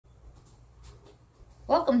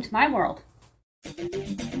Welcome to my world.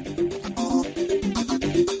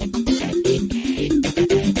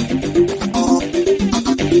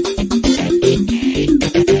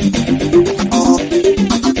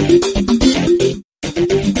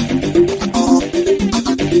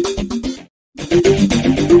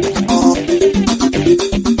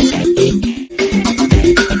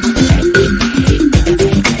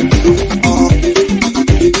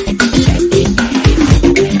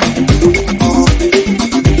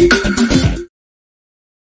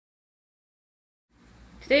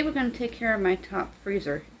 Today we're going to take care of my top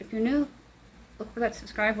freezer. If you're new, look for that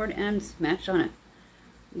subscribe word and smash on it.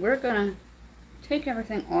 We're going to take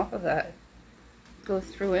everything off of that, go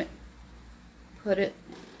through it, put it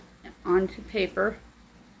onto paper,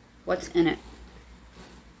 what's in it.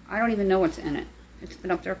 I don't even know what's in it. It's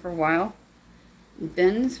been up there for a while.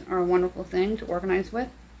 Bins are a wonderful thing to organize with,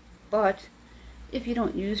 but if you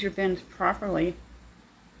don't use your bins properly,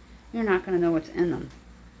 you're not going to know what's in them.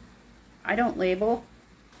 I don't label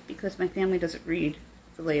because my family doesn't read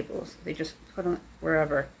the labels. They just put them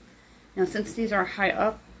wherever. Now, since these are high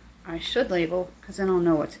up, I should label because then I'll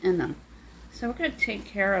know what's in them. So we're going to take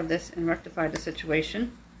care of this and rectify the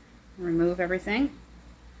situation. Remove everything,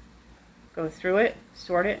 go through it,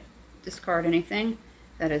 sort it, discard anything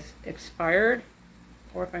that is expired,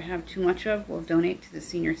 or if I have too much of, we'll donate to the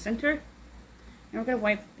senior center. And we're going to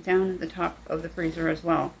wipe down the top of the freezer as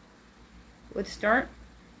well. Wood start.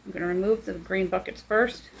 I'm going to remove the green buckets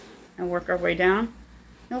first and work our way down.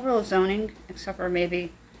 No real zoning, except for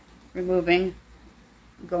maybe removing,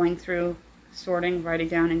 going through, sorting, writing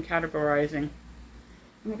down, and categorizing. And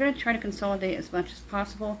we're going to try to consolidate as much as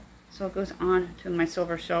possible so it goes on to my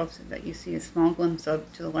silver shelves that you see a small glimpse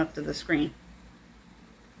of to the left of the screen.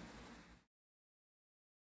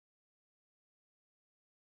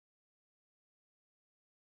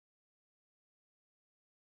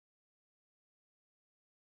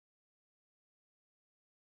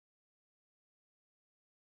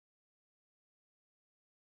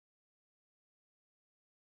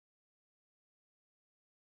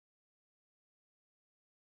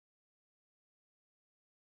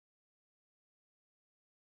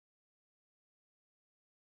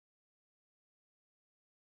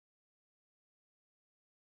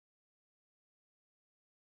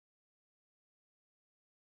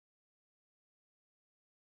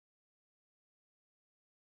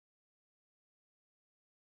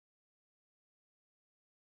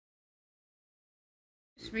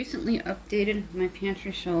 Just recently updated my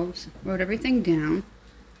pantry shelves, wrote everything down,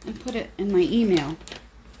 and put it in my email.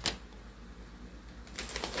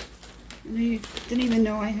 And I didn't even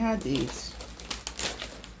know I had these.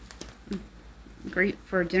 Great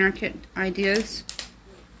for dinner kit ideas.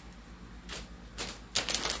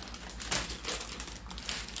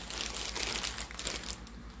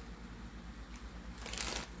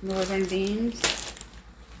 Northern beans.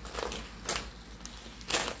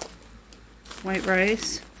 White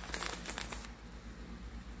rice,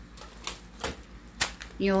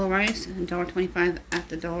 yellow rice, $1.25 at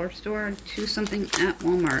the dollar store, and $2 something at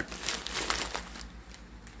Walmart.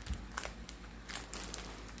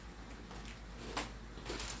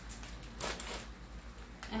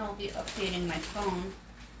 And I'll be updating my phone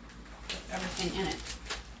with everything in it.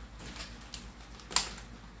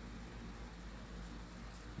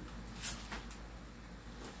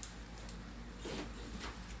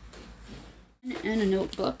 And a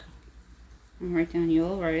notebook. I'll write down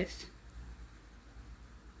yellow rice,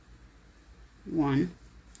 1,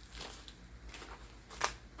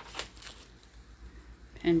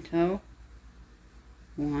 pinto,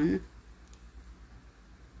 1,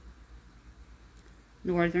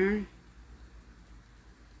 northern,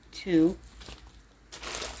 2,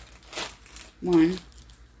 1,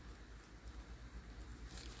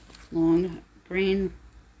 long green,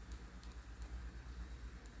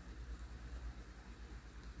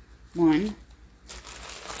 1.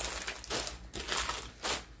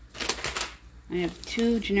 I have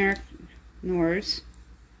 2 generic Knorrs.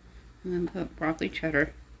 I'm going to put broccoli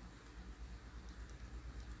cheddar.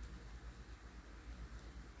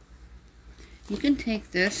 You can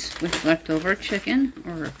take this with leftover chicken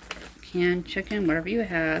or canned chicken, whatever you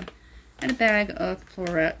have, and a bag of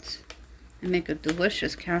florets and make a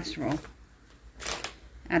delicious casserole.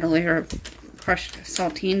 Add a layer of crushed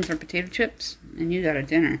saltines or potato chips, and you got a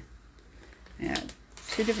dinner. I have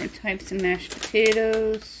 2 different types of mashed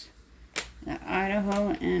potatoes, the Idaho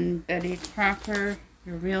and Betty Crocker,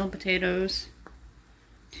 your real potatoes,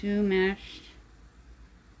 2 mashed.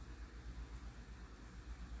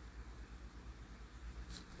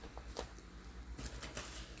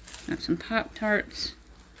 Got some Pop-Tarts.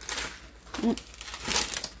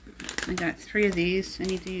 I got 3 of these. I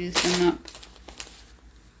need to use them up.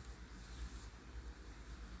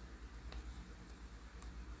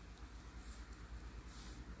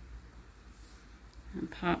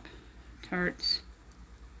 And Pop Tarts.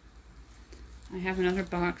 I have another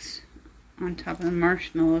box on top of the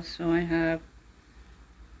marshmallows, so I have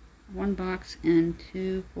 1 box and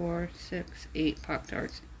 2, 4, 6, 8 Pop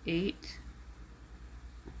Tarts. 8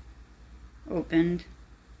 opened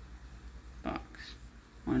box.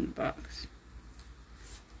 1 box.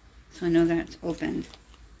 So I know that's opened.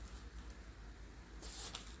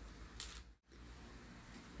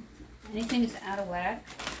 Anything that's out of whack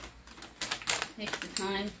takes the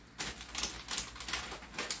time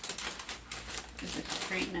to just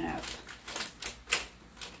straighten it out.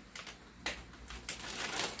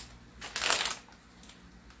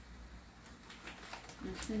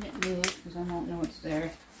 I'm just going to get moved because I won't know what's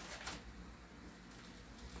there.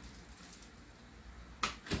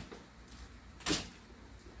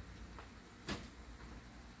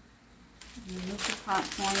 Remove the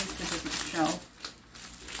popcorn so it doesn't show.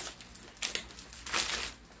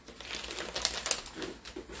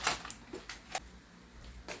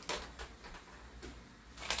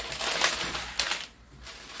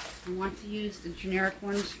 I want to use the generic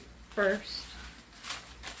ones first.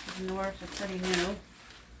 The Nor's are pretty new.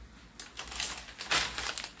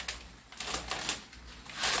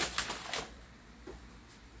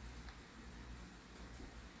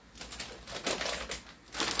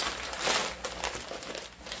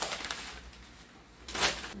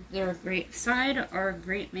 They're a great side or a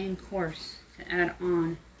great main course to add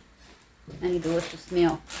on any delicious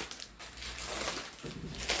meal.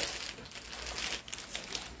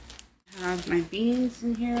 I have my beans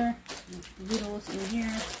in here, noodles in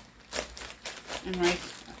here, and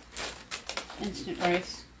rice, instant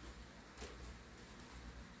rice.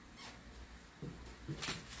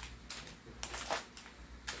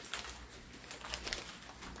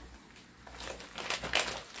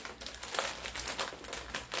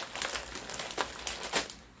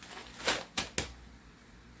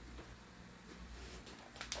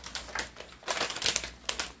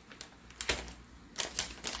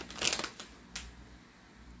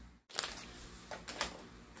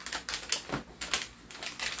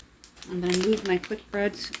 I'm going to move my quick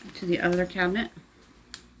breads to the other cabinet.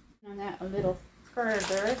 On that a little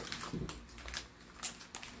further.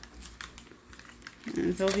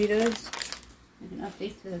 And Velveeta's, I can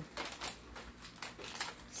update to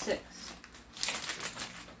 6.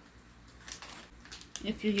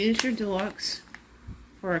 If you use your deluxe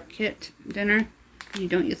for a kit dinner and you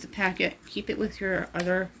don't use the packet, keep it with your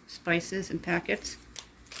other spices and packets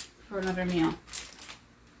for another meal.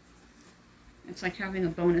 It's like having a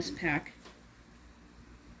bonus pack.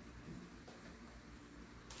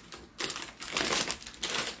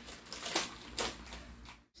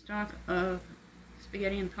 Stock of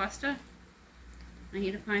spaghetti and pasta. I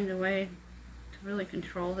need to find a way to really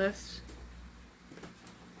control this.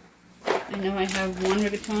 I know I have 1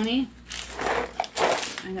 rigatoni.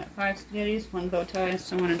 I got 5 spaghettis, 1 bow tie,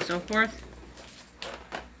 so on and so forth.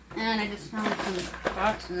 And I just found some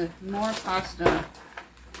boxes of more pasta.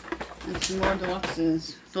 And some more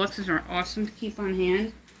deluxes. Deluxes are awesome to keep on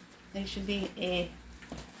hand. They should be a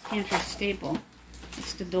pantry staple.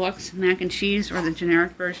 It's the deluxe mac and cheese or the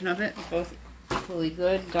generic version of it. Both equally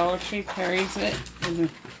good. Dollar Tree carries it.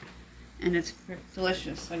 And it's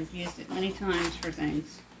delicious. I've used it many times for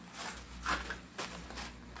things.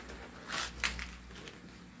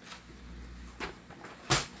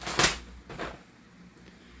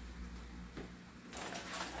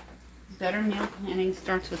 Better meal planning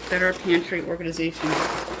starts with better pantry organization.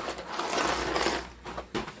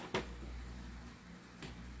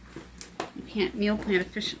 You can't meal plan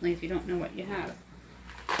efficiently if you don't know what you have.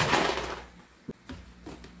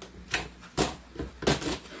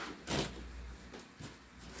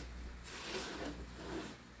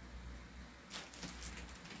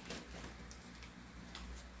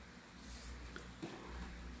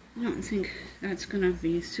 I don't think that's going to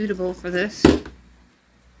be suitable for this.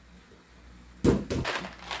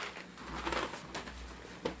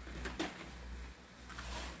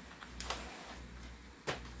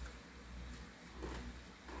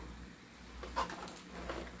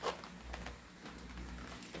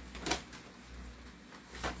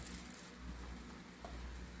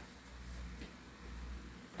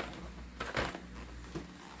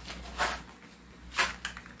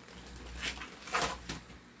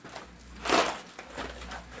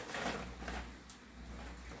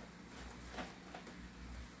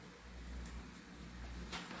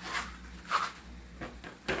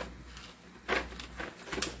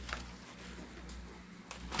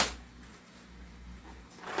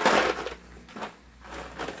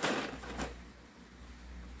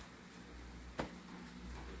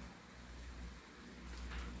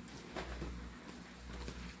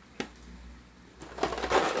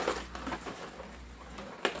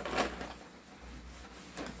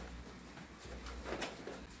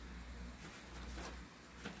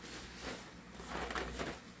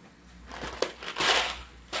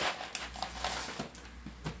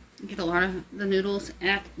 Get a lot of the noodles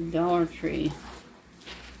at Dollar Tree.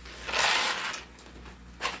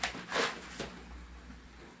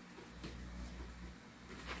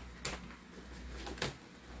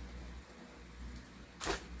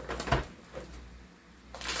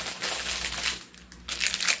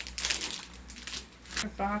 A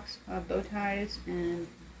box of bow ties and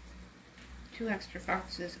 2 extra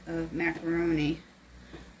boxes of macaroni.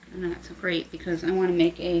 And that's great because I want to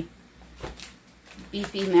make a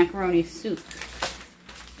beefy macaroni soup.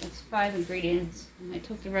 It's 5 ingredients, and I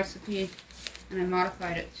took the recipe and I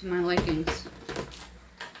modified it to my likings.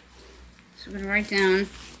 So I'm going to write down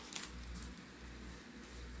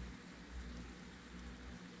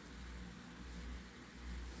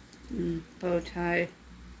bow tie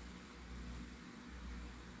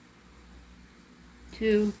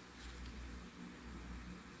 2.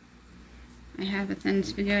 I have a thin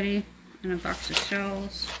spaghetti and a box of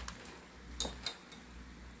shells.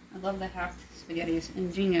 I love the half spaghetti. It's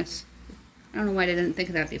ingenious. I don't know why I didn't think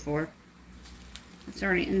of that before. It's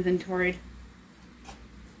already inventoried.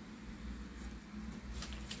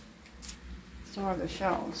 So are the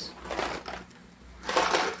shells.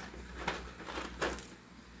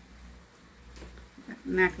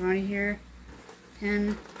 Macaroni here,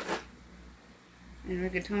 10,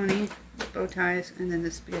 and rigatoni, bow ties, and then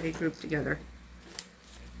the spaghetti grouped together.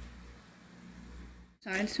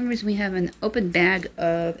 So for some reason we have an open bag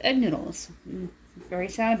of egg noodles. I'm very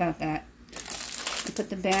sad about that. I put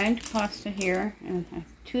the bagged pasta here, and I have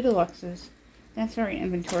 2 deluxes. That's already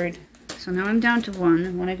inventoried. So now I'm down to 1,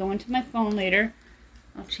 and when I go into my phone later,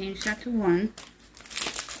 I'll change that to 1.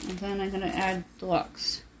 And then I'm going to add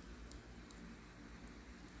deluxe.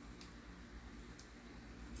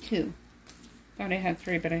 2. Thought I had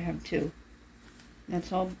 3, but I have 2.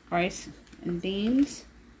 That's all rice and beans.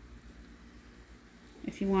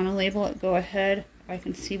 If you want to label it, go ahead. I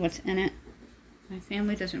can see what's in it. My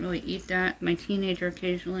family doesn't really eat that. My teenager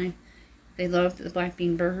occasionally. They loved the black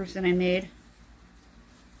bean burgers that I made.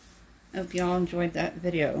 I hope y'all enjoyed that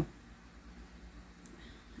video.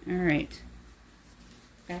 Alright.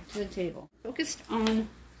 Back to the table. Focused on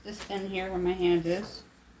this end here where my hand is.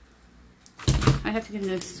 I have to get a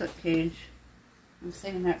new soot cage. I'm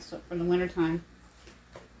saving that soot for the winter time.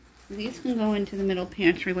 These can go into the middle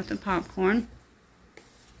pantry with the popcorn.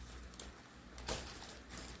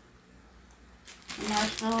 The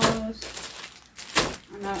marshmallows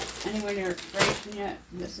are not anywhere near expiration yet.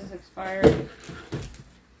 This is expired.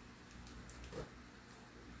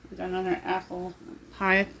 We've got another apple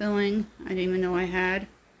pie filling I didn't even know I had.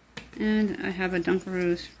 And I have a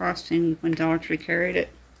Dunkaroos frosting when Dollar Tree carried it.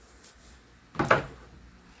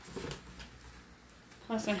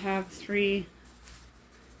 Plus I have 3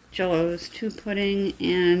 Jell-Os, 2 pudding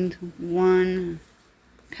and 1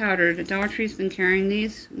 powdered. Dollar Tree's been carrying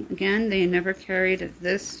these. Again, they never carried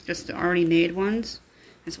this, just the already made ones,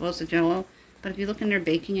 as well as the Jell-O. But if you look in their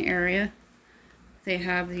baking area, they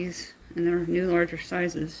have these in their new larger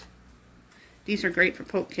sizes. These are great for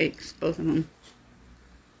poke cakes, both of them.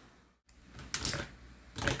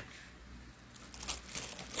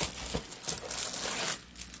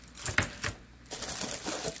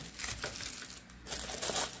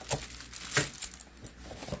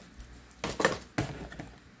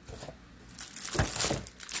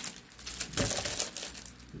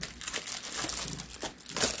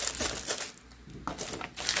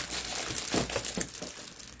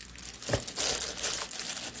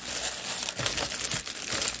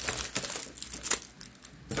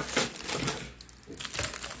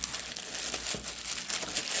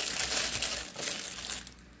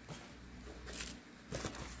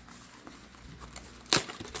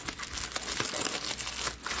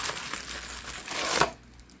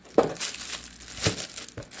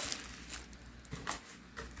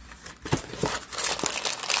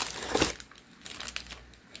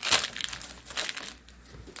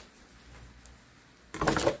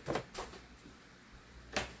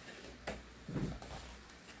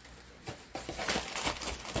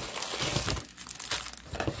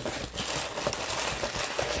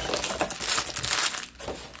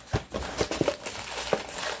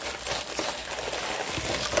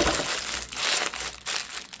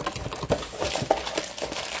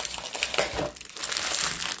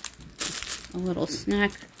 A little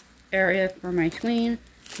snack area for my tween.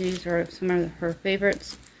 These are some of her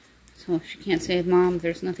favorites. So if she can't say, Mom,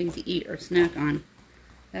 there's nothing to eat or snack on.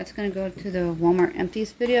 That's going to go to the Walmart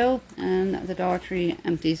empties video and the Dollar Tree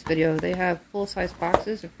empties video. They have full-size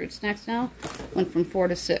boxes of fruit snacks now. Went from 4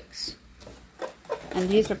 to 6. And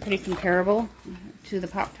these are pretty comparable to the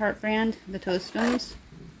Pop-Tart brand, the Toastums.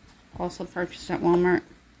 Also purchased at Walmart,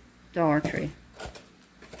 Dollar Tree.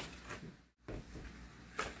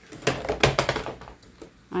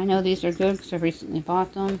 I know these are good because I recently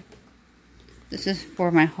bought them. This is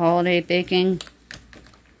for my holiday baking.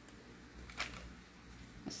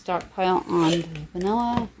 A stockpile on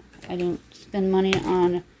vanilla. I don't spend money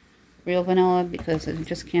on real vanilla because I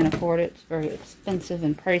just can't afford it. It's very expensive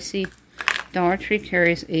and pricey. Dollar Tree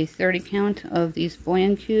carries a 30 count of these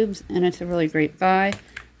bouillon cubes, and it's a really great buy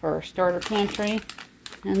for our starter pantry.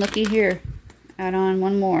 And looky here, add on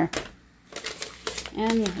one more.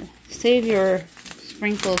 And save your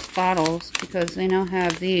sprinkles bottles because they now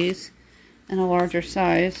have these in a larger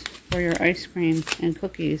size for your ice cream and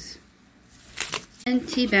cookies. And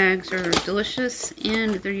tea bags are delicious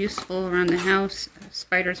and they're useful around the house.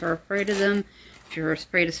 Spiders are afraid of them. If you're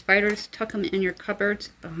afraid of spiders, tuck them in your cupboards,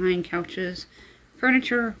 behind couches,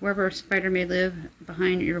 furniture, wherever a spider may live,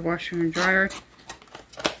 behind your washer and dryer,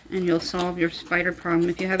 and you'll solve your spider problem.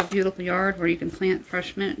 If you have a beautiful yard where you can plant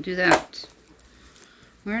fresh mint, do that.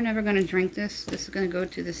 We're never going to drink this. This is going to go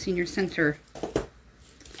to the senior center.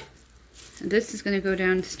 And this is going to go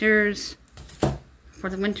downstairs for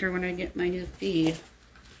the winter when I get my new feed.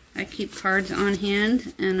 I keep cards on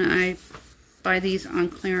hand and I buy these on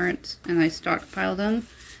clearance and I stockpile them.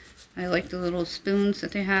 I like the little spoons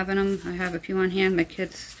that they have in them. I have a few on hand. My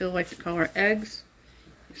kids still like to color eggs,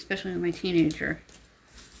 especially with my teenager.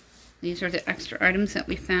 These are the extra items that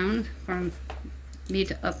we found from me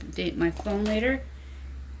to update my phone later.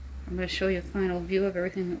 I'm going to show you a final view of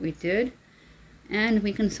everything that we did. And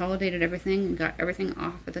we consolidated everything and got everything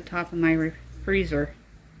off at the top of my freezer.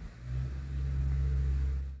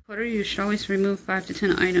 You should always remove 5 to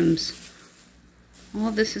 10 items. All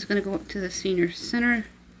of this is going to go up to the senior center.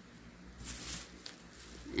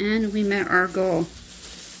 And we met our goal.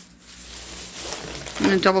 I'm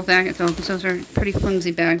going to double bag it though because those are pretty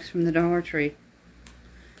flimsy bags from the Dollar Tree.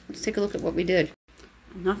 Let's take a look at what we did.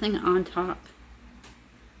 Nothing on top.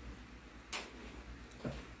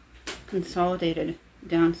 Consolidated,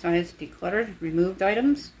 downsized, decluttered, removed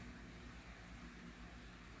items.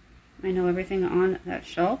 I know everything on that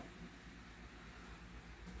shelf.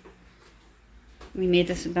 We made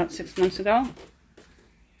this about 6 months ago.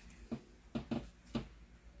 I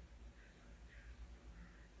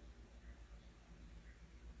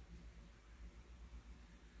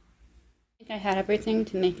think I had everything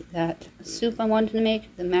to make that soup I wanted to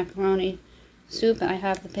make, the macaroni soup. I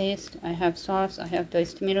have the paste, I have sauce, I have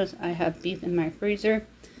diced tomatoes, I have beef in my freezer,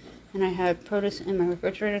 and I have produce in my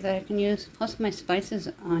refrigerator that I can use, plus my spices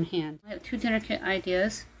on hand. I have 2 dinner kit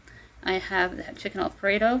ideas. I have that chicken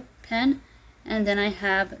Alfredo pen, and then I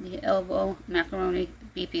have the elbow macaroni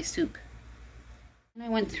beefy soup. And I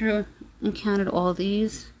went through and counted all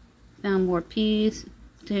these, found more peas,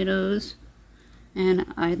 potatoes,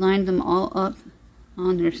 and I lined them all up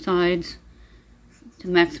on their sides to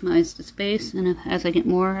maximize the space, and as I get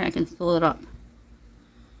more, I can fill it up.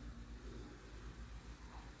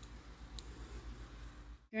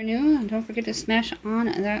 If you're new, don't forget to smash on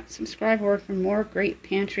that subscribe board for more great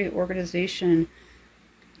pantry organization.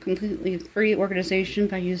 Completely free organization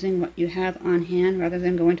by using what you have on hand rather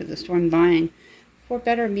than going to the store and buying. For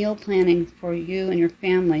better meal planning for you and your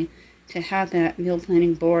family, to have that meal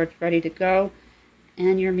planning board ready to go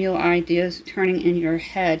and your meal ideas turning in your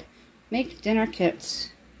head. Make dinner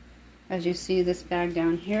kits. As you see this bag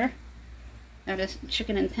down here, that is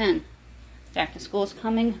chicken and pen. Back to school is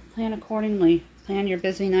coming. Plan accordingly. Plan your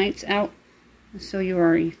busy nights out so you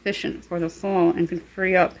are efficient for the fall and can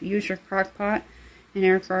free up. Use your crock pot and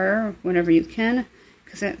air fryer whenever you can,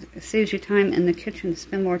 because that saves you time in the kitchen to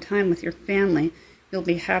spend more time with your family. You'll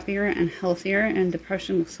be happier and healthier, and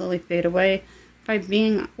depression will slowly fade away by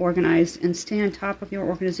being organized and stay on top of your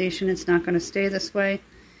organization. It's not going to stay this way.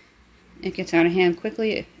 It gets out of hand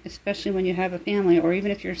quickly, especially when you have a family, or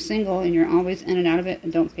even if you're single and you're always in and out of it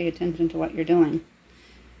and don't pay attention to what you're doing.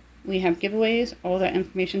 We have giveaways. All that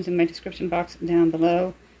information is in my description box down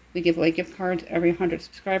below. We give away gift cards every 100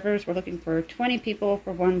 subscribers. We're looking for 20 people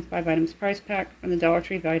for one 5 items prize pack from the Dollar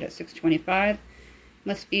Tree valued at $6.25.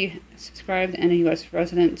 Must be subscribed and a U.S.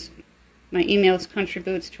 resident. My email is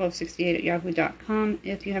countryboots1268@yahoo.com.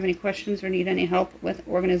 If you have any questions or need any help with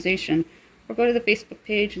organization, or go to the Facebook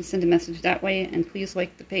page and send a message that way, and please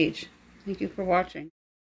like the page. Thank you for watching.